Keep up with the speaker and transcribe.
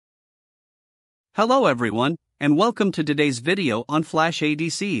Hello everyone, and welcome to today's video on Flash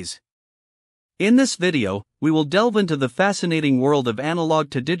ADCs. In this video, we will delve into the fascinating world of analog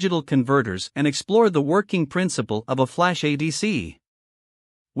to digital converters and explore the working principle of a Flash ADC.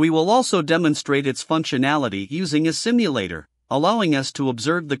 We will also demonstrate its functionality using a simulator, allowing us to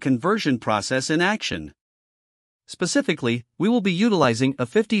observe the conversion process in action. Specifically, we will be utilizing a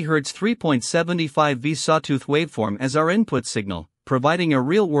 50 Hz 3.75V sawtooth waveform as our input signal, providing a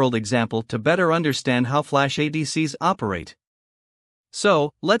real-world example to better understand how Flash ADCs operate.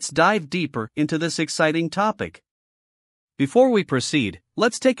 So, let's dive deeper into this exciting topic. Before we proceed,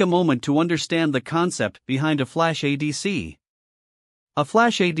 let's take a moment to understand the concept behind a Flash ADC. A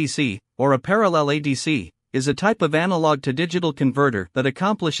Flash ADC, or a parallel ADC, is a type of analog to digital converter that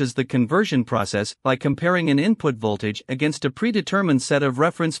accomplishes the conversion process by comparing an input voltage against a predetermined set of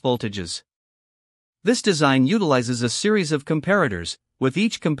reference voltages. This design utilizes a series of comparators, with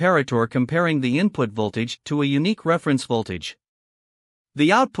each comparator comparing the input voltage to a unique reference voltage. The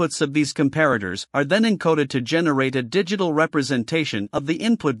outputs of these comparators are then encoded to generate a digital representation of the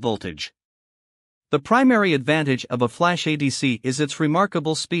input voltage. The primary advantage of a Flash ADC is its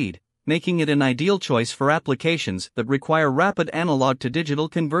remarkable speed, making it an ideal choice for applications that require rapid analog to digital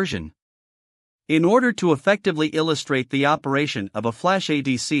conversion. In order to effectively illustrate the operation of a Flash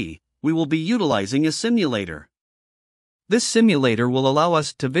ADC, we will be utilizing a simulator. This simulator will allow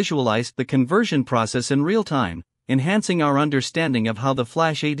us to visualize the conversion process in real time, enhancing our understanding of how the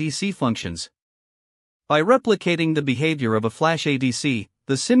Flash ADC functions. By replicating the behavior of a Flash ADC,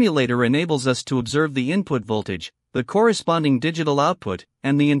 the simulator enables us to observe the input voltage, the corresponding digital output,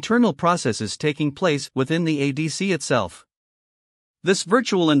 and the internal processes taking place within the ADC itself. This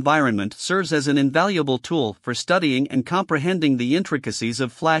virtual environment serves as an invaluable tool for studying and comprehending the intricacies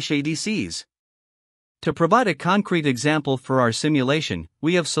of Flash ADCs. To provide a concrete example for our simulation,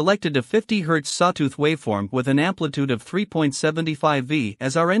 we have selected a 50 Hz sawtooth waveform with an amplitude of 3.75V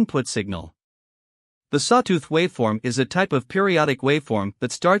as our input signal. The sawtooth waveform is a type of periodic waveform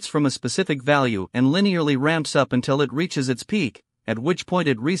that starts from a specific value and linearly ramps up until it reaches its peak, at which point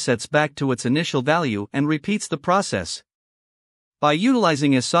it resets back to its initial value and repeats the process. By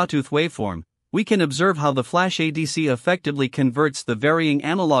utilizing a sawtooth waveform, we can observe how the Flash ADC effectively converts the varying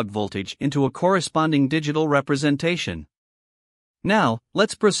analog voltage into a corresponding digital representation. Now,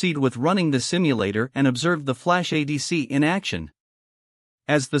 let's proceed with running the simulator and observe the Flash ADC in action.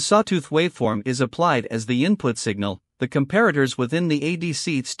 As the sawtooth waveform is applied as the input signal, the comparators within the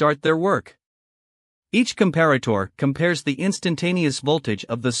ADC start their work. Each comparator compares the instantaneous voltage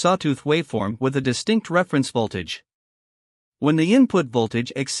of the sawtooth waveform with a distinct reference voltage. When the input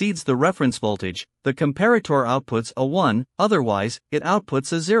voltage exceeds the reference voltage, the comparator outputs a 1, otherwise, it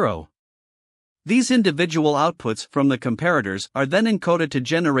outputs a 0. These individual outputs from the comparators are then encoded to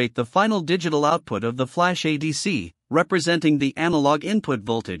generate the final digital output of the Flash ADC, representing the analog input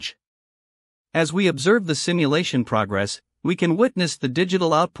voltage. As we observe the simulation progress, we can witness the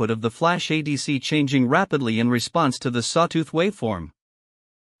digital output of the Flash ADC changing rapidly in response to the sawtooth waveform.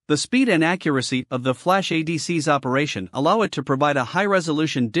 The speed and accuracy of the Flash ADC's operation allow it to provide a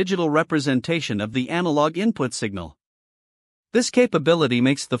high-resolution digital representation of the analog input signal. This capability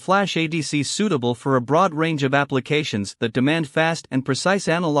makes the Flash ADC suitable for a broad range of applications that demand fast and precise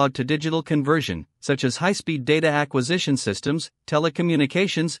analog to digital conversion, such as high-speed data acquisition systems,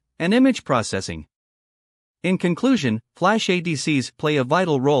 telecommunications, and image processing. In conclusion, Flash ADCs play a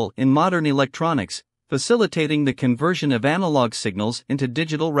vital role in modern electronics, facilitating the conversion of analog signals into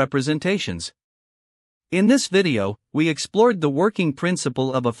digital representations. In this video, we explored the working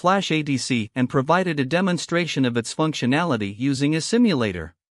principle of a Flash ADC and provided a demonstration of its functionality using a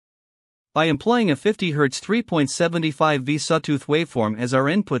simulator. By employing a 50 Hz 3.75V sawtooth waveform as our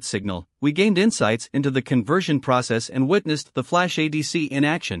input signal, we gained insights into the conversion process and witnessed the Flash ADC in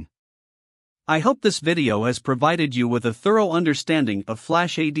action. I hope this video has provided you with a thorough understanding of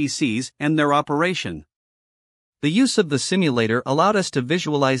Flash ADCs and their operation. The use of the simulator allowed us to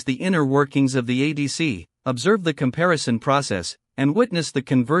visualize the inner workings of the ADC, observe the comparison process, and witness the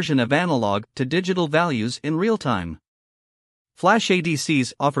conversion of analog to digital values in real time. Flash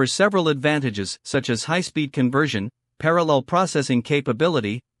ADCs offer several advantages such as high-speed conversion, parallel processing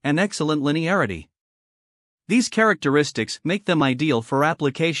capability, and excellent linearity. These characteristics make them ideal for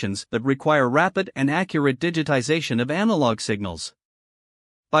applications that require rapid and accurate digitization of analog signals.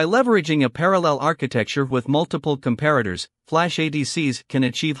 By leveraging a parallel architecture with multiple comparators, Flash ADCs can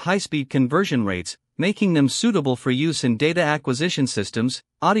achieve high-speed conversion rates, making them suitable for use in data acquisition systems,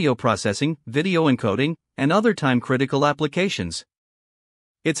 audio processing, video encoding, and other time-critical applications.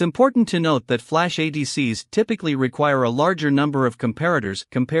 It's important to note that flash ADCs typically require a larger number of comparators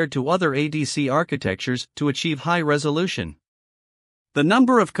compared to other ADC architectures to achieve high resolution. The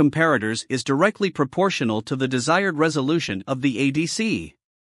number of comparators is directly proportional to the desired resolution of the ADC.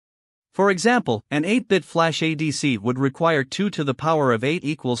 For example, an 8-bit flash ADC would require 2 to the power of 8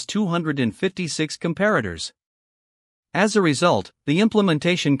 equals 256 comparators. As a result, the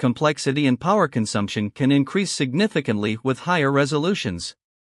implementation complexity and power consumption can increase significantly with higher resolutions.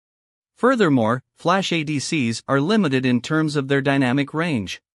 Furthermore, flash ADCs are limited in terms of their dynamic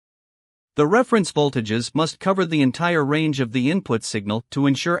range. The reference voltages must cover the entire range of the input signal to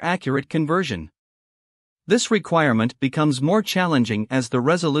ensure accurate conversion. This requirement becomes more challenging as the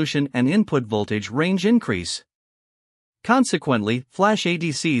resolution and input voltage range increase. Consequently, flash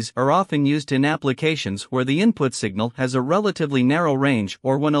ADCs are often used in applications where the input signal has a relatively narrow range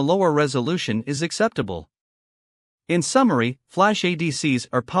or when a lower resolution is acceptable. In summary, flash ADCs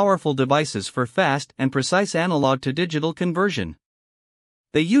are powerful devices for fast and precise analog-to-digital conversion.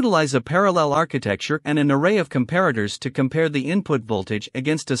 They utilize a parallel architecture and an array of comparators to compare the input voltage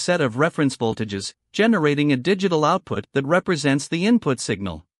against a set of reference voltages, generating a digital output that represents the input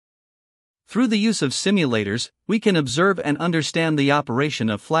signal. Through the use of simulators, we can observe and understand the operation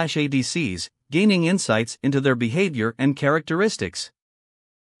of flash ADCs, gaining insights into their behavior and characteristics.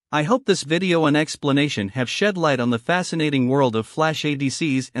 I hope this video and explanation have shed light on the fascinating world of flash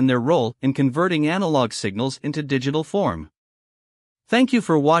ADCs and their role in converting analog signals into digital form. Thank you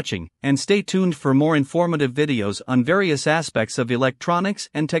for watching, and stay tuned for more informative videos on various aspects of electronics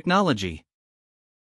and technology.